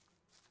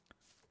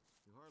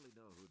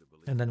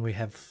 And then we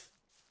have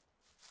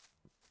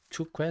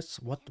 2 quests.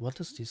 What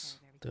does this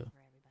do?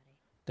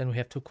 Then we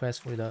have 2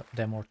 quests with a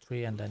demo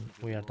 3 and then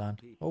we are done.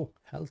 Oh,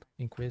 health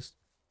increased.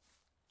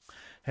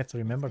 Have to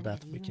remember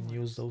that we can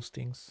use those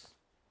things.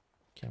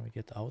 Can we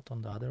get out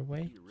on the other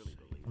way?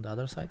 On the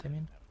other side, I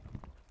mean.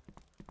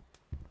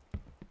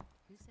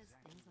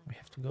 We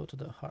have to go to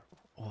the heart.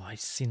 Oh, I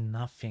see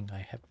nothing. I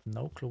have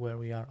no clue where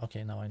we are.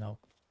 Okay, now I know.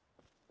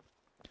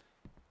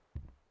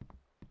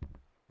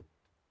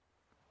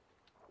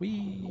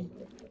 Whee!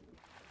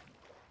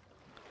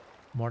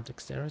 More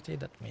dexterity,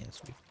 that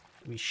means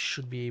we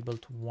should be able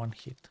to one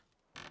hit.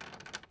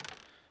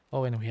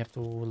 Oh, and we have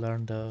to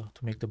learn to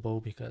make the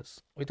bow,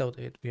 because without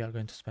it we are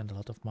going to spend a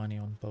lot of money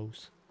on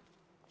bows.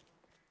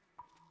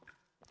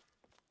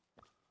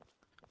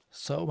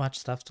 So much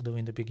stuff to do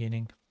in the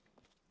beginning,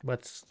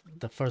 but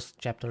the first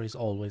chapter is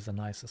always the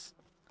nicest.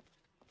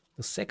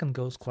 The second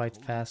goes quite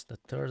fast, the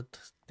third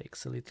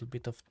takes a little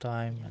bit of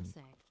time,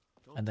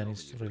 and then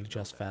it's really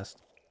just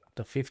fast.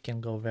 The fifth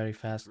can go very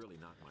fast,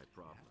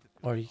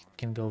 or it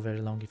can go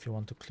very long if you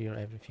want to clear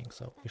everything,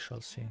 so we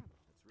shall see.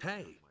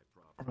 Hey!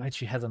 Right,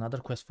 she has another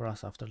quest for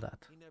us after that.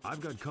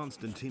 I've got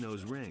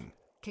Constantino's ring.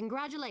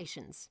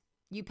 Congratulations!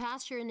 You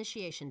passed your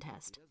initiation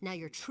test. Now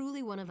you're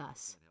truly one of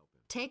us.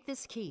 Take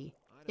this key.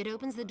 It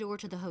opens the door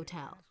to the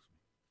hotel.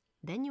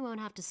 Then you won't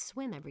have to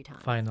swim every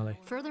time. Finally.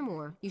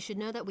 Furthermore, you should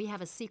know that we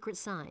have a secret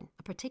sign,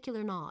 a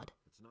particular nod.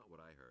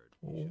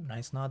 Oh,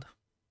 nice nod.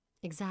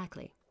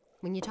 Exactly.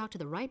 When you talk to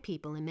the right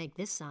people and make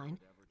this sign,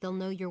 they'll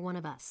know you're one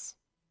of us.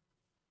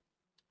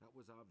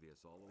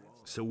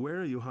 So where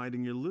are you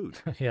hiding your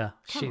loot? Yeah,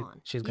 Come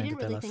on. she's You going to didn't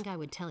tell really us. think I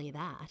would tell you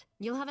that.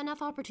 You'll have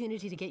enough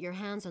opportunity to get your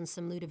hands on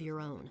some loot of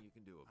your own.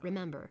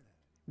 Remember,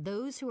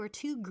 those who are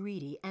too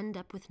greedy end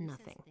up with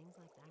nothing.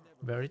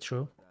 Very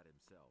true.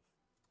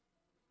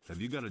 Have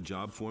you got a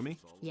job for me?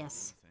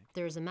 Yes,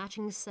 there is a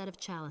matching set of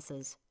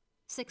chalices.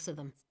 6 of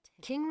them.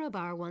 King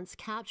Robar once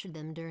captured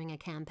them during a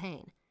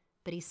campaign,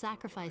 but he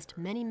sacrificed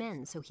many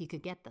men so he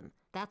could get them.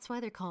 That's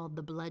why they're called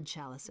the blood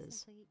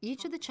chalices.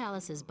 Each of the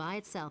chalices by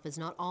itself is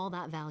not all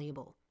that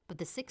valuable, but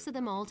the 6 of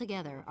them all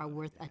together are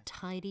worth a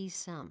tidy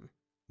sum.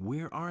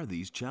 Where are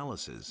these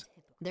chalices?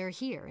 They're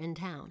here in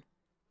town.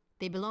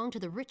 They belong to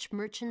the rich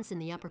merchants in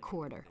the upper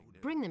quarter.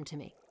 Bring them to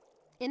me.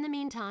 In the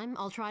meantime,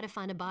 I'll try to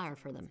find a buyer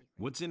for them.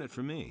 What's in it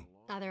for me?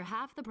 Either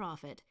half the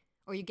profit,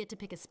 or you get to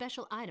pick a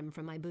special item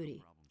from my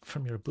booty.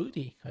 From your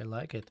booty, I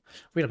like it.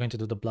 We are going to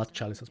do the blood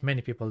chalices.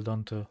 Many people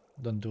don't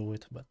do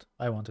it, but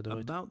I want to do it.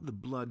 About the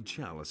blood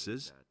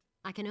chalices?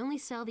 I can only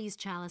sell these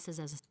chalices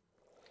as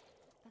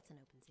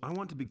a... I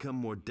want to become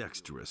more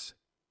dexterous.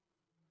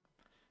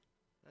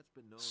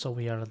 So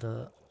we are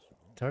the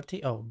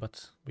 30. Oh,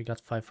 but we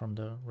got 5 from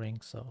the ring,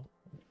 so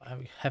I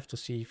have to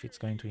see if it's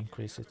going to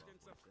increase it.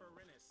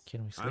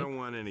 Can we sleep? I don't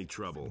want any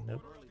trouble.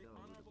 Nope.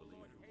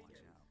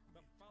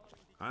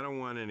 I don't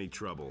want any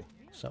trouble.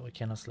 So we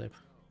cannot sleep.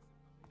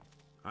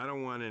 I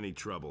don't want any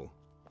trouble.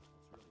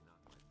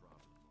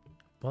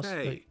 Boss,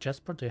 Hey! wait,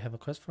 Jasper, do you have a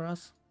quest for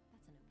us?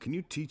 Can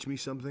you teach me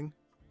something?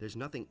 There's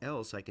nothing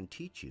else I can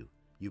teach you.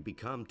 You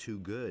become too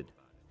good.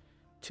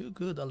 Too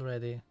good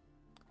already.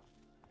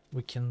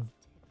 We can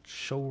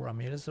show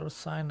Ramirez our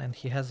sign, and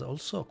he has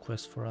also a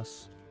quest for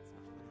us.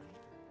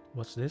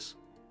 What's this?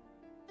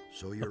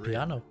 So you're a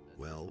piano. in.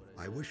 Well,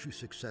 I wish you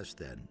success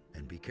then,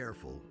 and be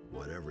careful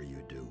whatever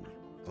you do.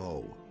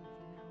 Oh,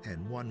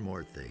 and one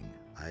more thing.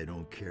 I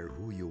don't care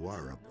who you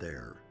are up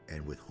there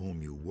and with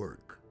whom you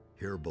work.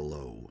 Here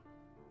below,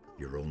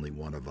 you're only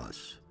one of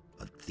us,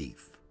 a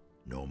thief.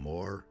 No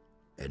more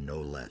and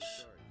no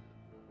less.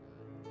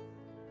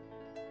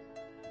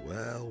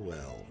 Well,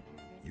 well,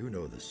 you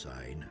know the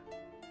sign.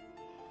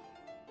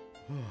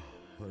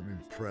 I'm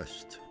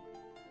impressed.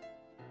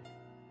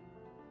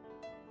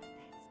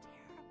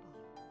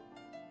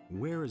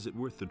 Where is it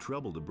worth the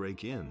trouble to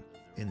break in?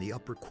 In the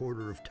upper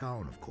quarter of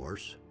town, of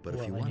course. But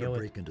if you want to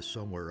break into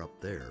somewhere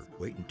up there,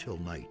 wait until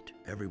night.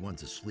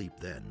 Everyone's asleep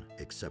then,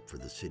 except for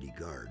the city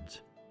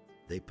guards.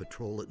 They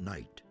patrol at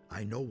night.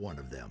 I know one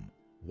of them,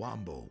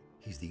 Wombo.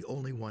 He's the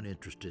only one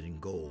interested in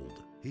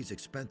gold. He's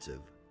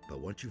expensive, but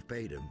once you've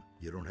paid him,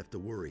 you don't have to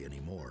worry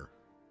anymore.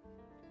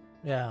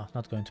 Yeah,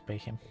 not going to pay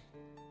him.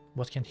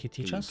 What can he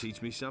teach us? Can you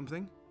teach me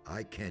something?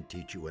 I can't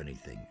teach you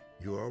anything.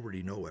 You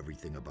already know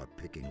everything about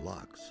picking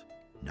locks.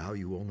 Now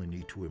you only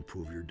need to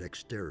improve your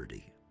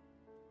dexterity.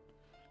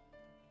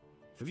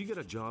 Have you got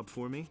a job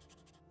for me?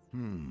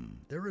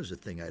 There is a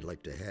thing I'd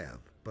like to have,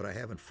 but I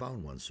haven't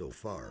found one so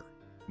far.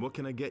 What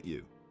can I get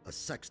you? A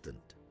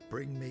sextant.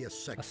 Bring me a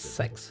sextant. A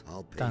sextant.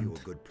 I'll pay you a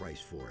good price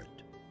for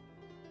it.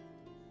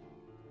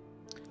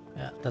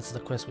 Yeah, that's the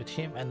quest with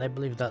him, and I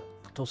believe that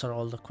those are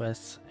all the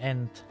quests,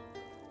 and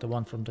the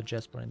one from the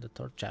Jasper in the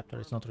 3rd chapter.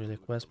 It's not really a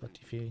quest, but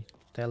if you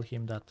tell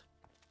him that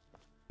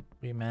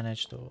we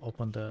managed to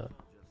open the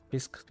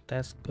Pisk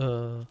task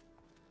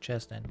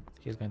chest, then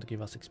he's going to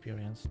give us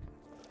experience.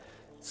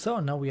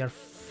 So now we are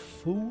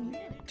full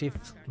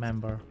Thieves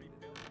member.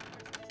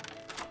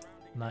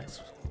 Nice.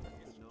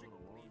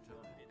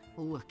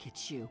 Look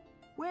at you.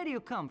 Where do you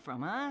come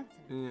from, huh?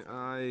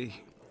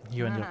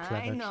 You and your clever.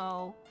 I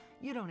know.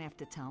 You don't have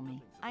to tell me.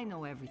 I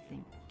know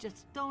everything.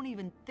 Just don't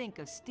even think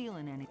of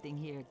stealing anything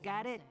here.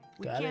 Got it?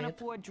 We can't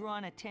afford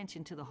drawing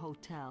attention to the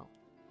hotel.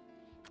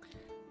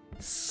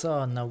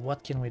 So now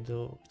what can we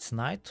do? It's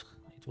night.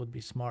 It would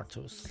be smart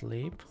to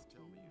sleep.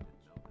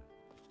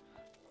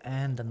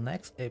 And the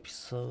next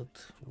episode,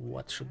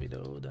 what should we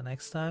do the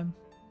next time?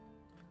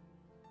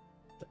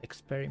 The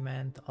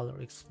experiment,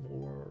 other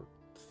explore,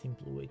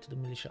 simple way to the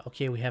militia.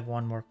 Okay, we have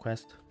one more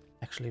quest.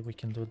 Actually, we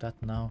can do that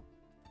now.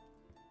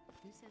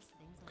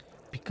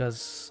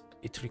 Because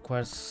it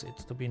requires it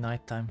to be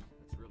nighttime.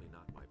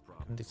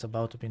 And it's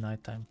about to be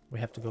nighttime. We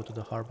have to go to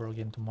the harbor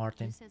again to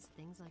Martin.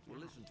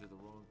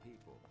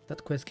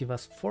 That quest gives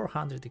us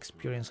 400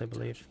 experience, I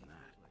believe.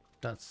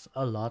 That's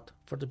a lot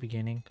for the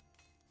beginning.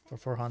 For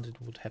 400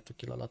 we would have to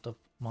kill a lot of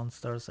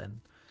monsters and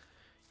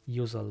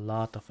use a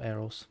lot of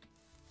arrows.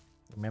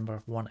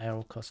 Remember, one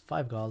arrow costs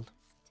 5 gold.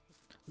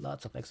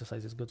 Lots of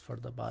exercise is good for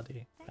the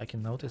body. I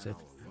can notice it.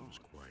 That was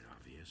quite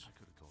obvious.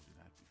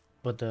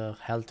 But the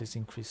health is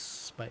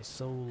increased by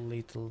so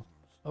little.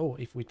 Oh,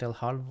 if we tell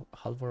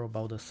Halvor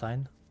about the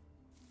sign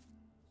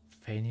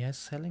Fania is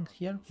selling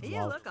here?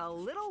 You look a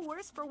little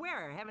worse for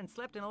wear. Haven't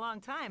slept in a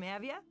long time,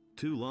 have you?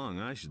 Too long,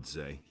 I should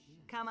say.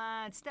 Come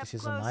on, step This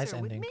is closer. a nice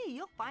With ending. me,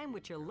 you'll find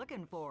what you're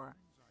looking for.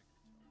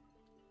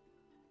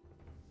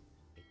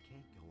 It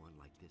can't go on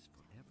like this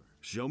forever.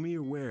 Show me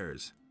your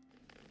wares.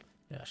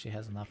 Yeah, she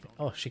has nothing.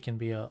 Oh, she can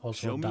be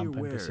also Show a me dump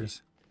your NPC.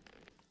 wares.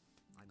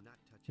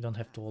 You don't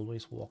have to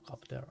always walk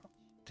up there.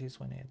 This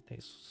we need.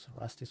 This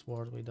rusty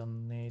sword we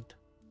don't need.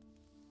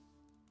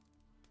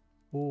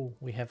 Oh,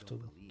 we have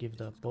to give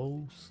the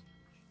bows.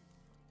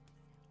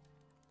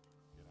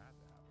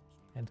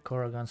 And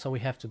Corrigan, so we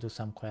have to do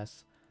some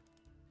quests.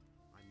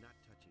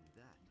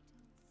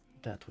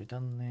 That we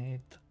don't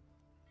need.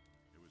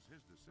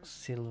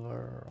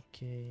 Silver,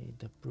 okay.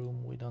 The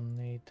broom we don't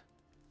need.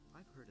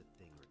 I've heard a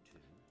thing or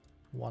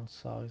two. One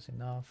saw is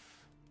enough.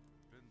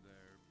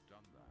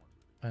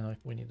 I know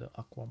we need the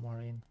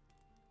aquamarine.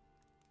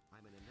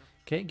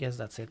 Okay, guess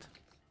that's it.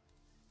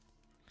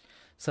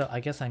 So I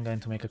guess I'm going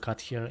to make a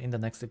cut here. In the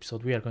next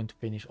episode we are going to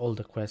finish all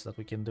the quests that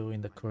we can do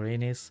in the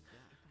Khorinis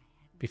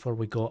before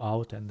we go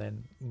out and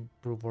then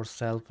improve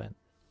ourselves, and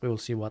we will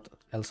see what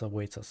else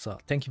awaits us. So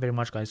thank you very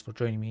much guys for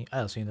joining me.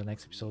 I'll see you in the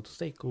next episode.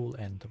 Stay cool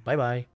and bye bye.